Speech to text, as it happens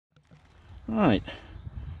Right,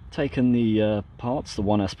 taken the parts, the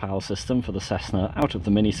 1S power system for the Cessna out of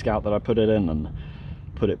the Mini Scout that I put it in, and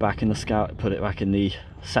put it back in the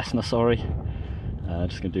Cessna, sorry.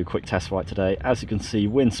 Just going to do a quick test flight today. As you can see,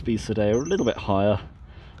 wind speeds today are a little bit higher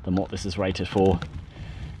than what this is rated for,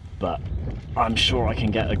 but I'm sure I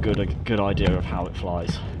can get a good idea of how it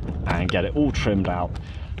flies and get it all trimmed out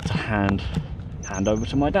to hand over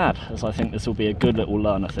to my dad, as I think this will be a good little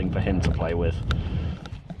learner thing for him to play with,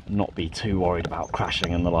 not be too worried about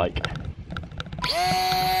crashing and the like.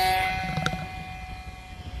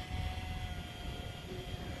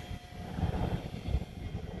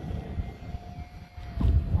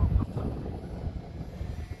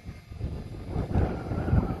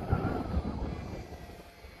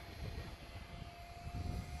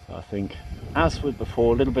 So I think, as with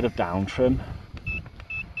before, a little bit of down trim.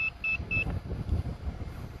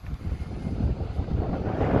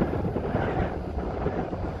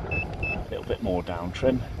 Bit more down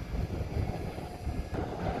trim.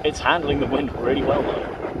 It's handling the wind really well though.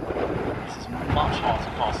 This is much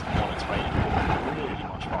faster than what it's rated for. Really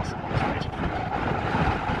much faster than what it's rated for.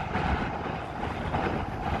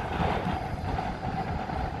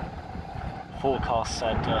 Forecast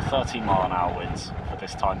said 13-mile-an-hour winds for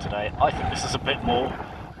this time today. I think this is a bit more.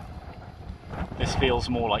 This feels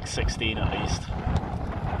more like 16 at least.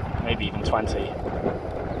 Maybe even 20.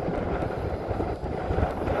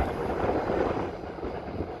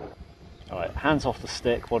 Alright, hands off the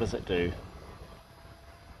stick, what does it do?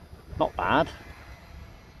 Not bad.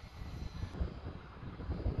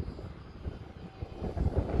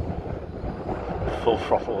 Full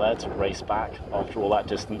throttle there to race back after all that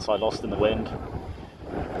distance I lost in the wind.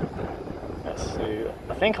 Let's see.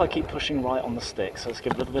 I think I keep pushing right on the stick, so let's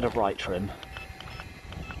give a little bit of right trim.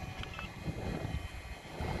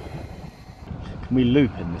 Can we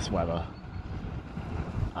loop in this weather?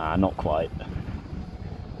 Not quite.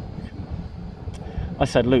 I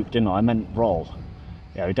said loop, didn't I? I meant roll.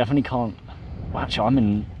 Yeah, we definitely can't. Well,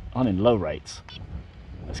 actually, I'm in low rates.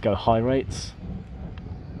 Let's go high rates.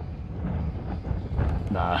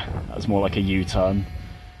 Nah, that's more like a U-turn.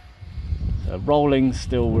 So rolling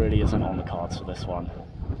still really isn't on the cards for this one.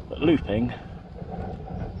 But looping,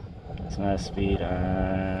 snare speed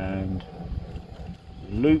and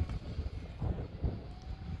loop.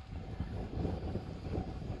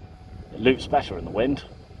 It loops better in the wind.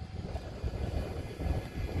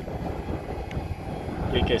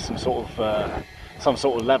 It gives some sort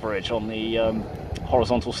of leverage on the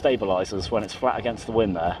horizontal stabilizers when it's flat against the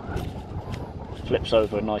wind there. Flips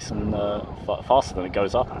over nice and faster than it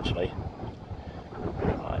goes up actually.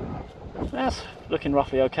 Right. That's looking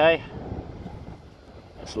roughly okay.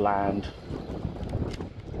 Let's land.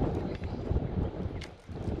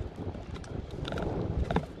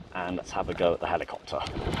 And let's have a go at the helicopter.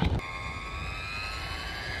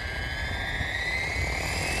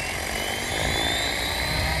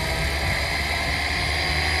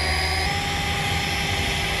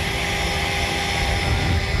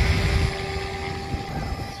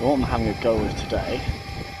 So what I'm having a go with today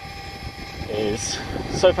is,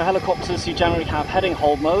 so for helicopters you generally have heading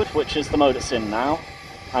hold mode, which is the mode it's in now,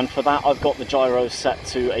 and for that I've got the gyro set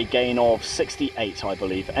to a gain of 68 I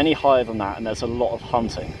believe. Any higher than that and there's a lot of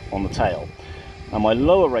hunting on the tail. And my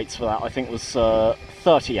lower rates for that I think was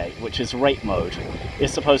 38, which is rate mode.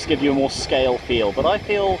 It's supposed to give you a more scale feel, but I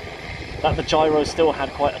feel that the gyro still had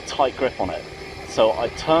quite a tight grip on it. So I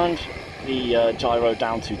turned the gyro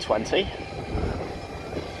down to 20.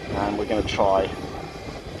 And we're going to try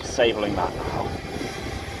disabling that now.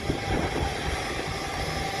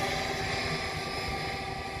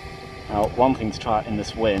 Now, one thing to try out in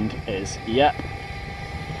this wind is, yep.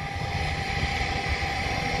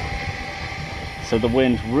 So the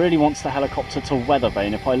wind really wants the helicopter to weather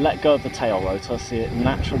vane. If I let go of the tail rotor, see it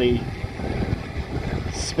naturally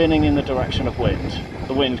spinning in the direction of wind.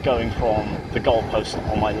 The wind going from the goalpost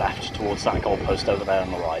on my left towards that goalpost over there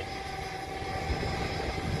on the right.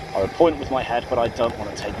 I would point with my head, but I don't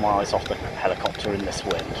want to take my eyes off the helicopter in this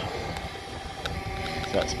wind.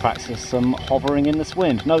 So let's practice some hovering in this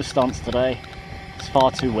wind. No stunts today, it's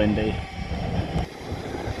far too windy.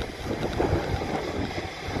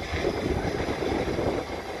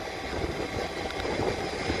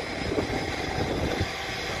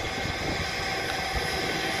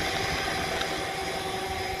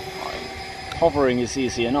 Hovering is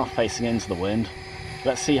easy enough facing into the wind.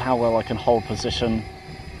 Let's see how well I can hold position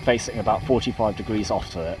facing about 45 degrees off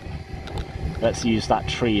to it. Let's use that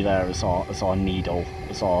tree there as our needle,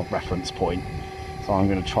 as our reference point. So I'm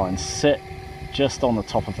going to try and sit just on the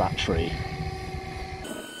top of that tree.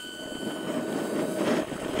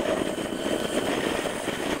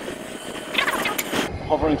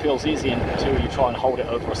 hovering feels easy until you try and hold it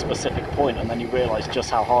over a specific point, and then you realise just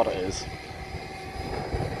how hard it is.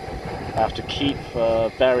 I have to keep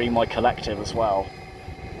varying my collective as well,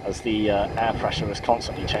 as the air pressure is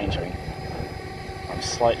constantly changing. I'm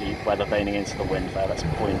slightly weather vaning into the wind there. Let's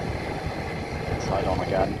point side on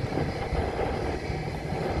again.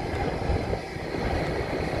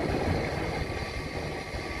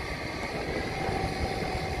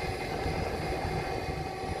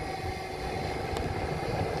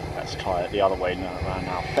 Let's try it the other way around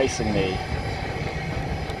now, facing me.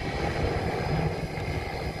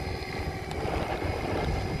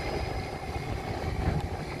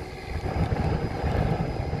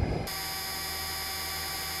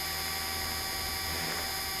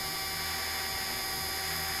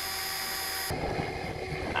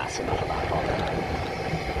 That's enough of that part.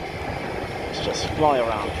 Let's just fly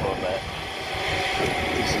around for a bit,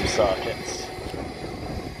 do some circuits.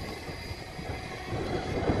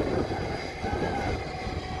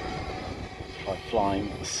 Try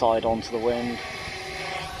flying side onto the wind.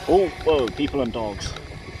 Oh, whoa, people and dogs.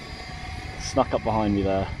 Snuck up behind me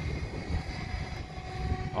there.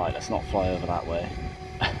 Alright, let's not fly over that way.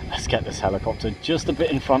 Let's get this helicopter just a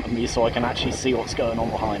bit in front of me so I can actually see what's going on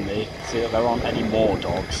behind me. See that there aren't any more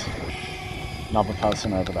dogs. Another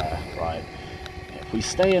person over there. Right. If we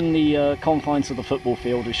stay in the confines of the football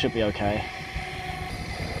field, we should be okay.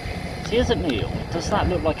 See, is it me, or does that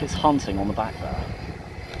look like it's hunting on the back there?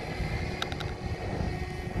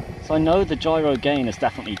 So I know the gyro gain is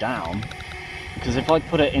definitely down, because if I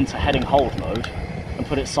put it into heading hold mode and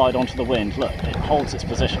put it side onto the wind, look, it holds its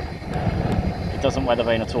position. It doesn't weather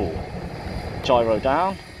vane at all. Gyro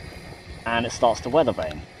down, and it starts to weather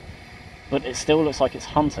vane. But it still looks like it's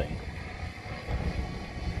hunting.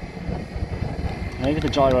 Maybe the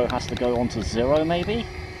gyro has to go on to 0, maybe?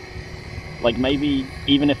 Like maybe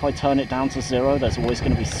even if I turn it down to 0, there's always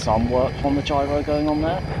going to be some work from the gyro going on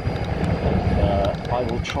there. I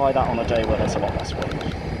will try that on a day where there's a lot less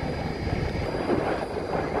wind.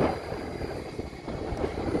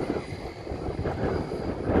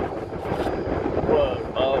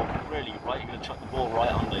 Whoa, oh really, right, you're going to chuck the ball right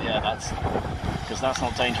under, yeah, because that's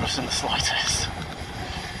not dangerous in the slightest.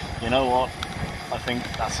 You know what? I think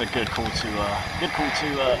that's a good call to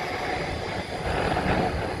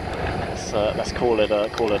let's call it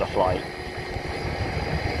a flight.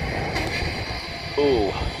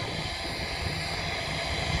 Ooh.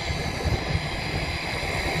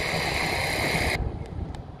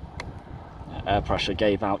 Air pressure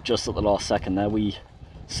gave out just at the last second there. We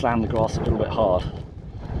slammed the grass a little bit hard.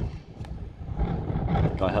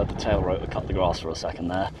 I heard the tail rotor cut the grass for a second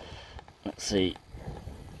there. Let's see.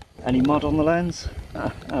 Any mud on the lens?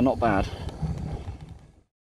 Not bad.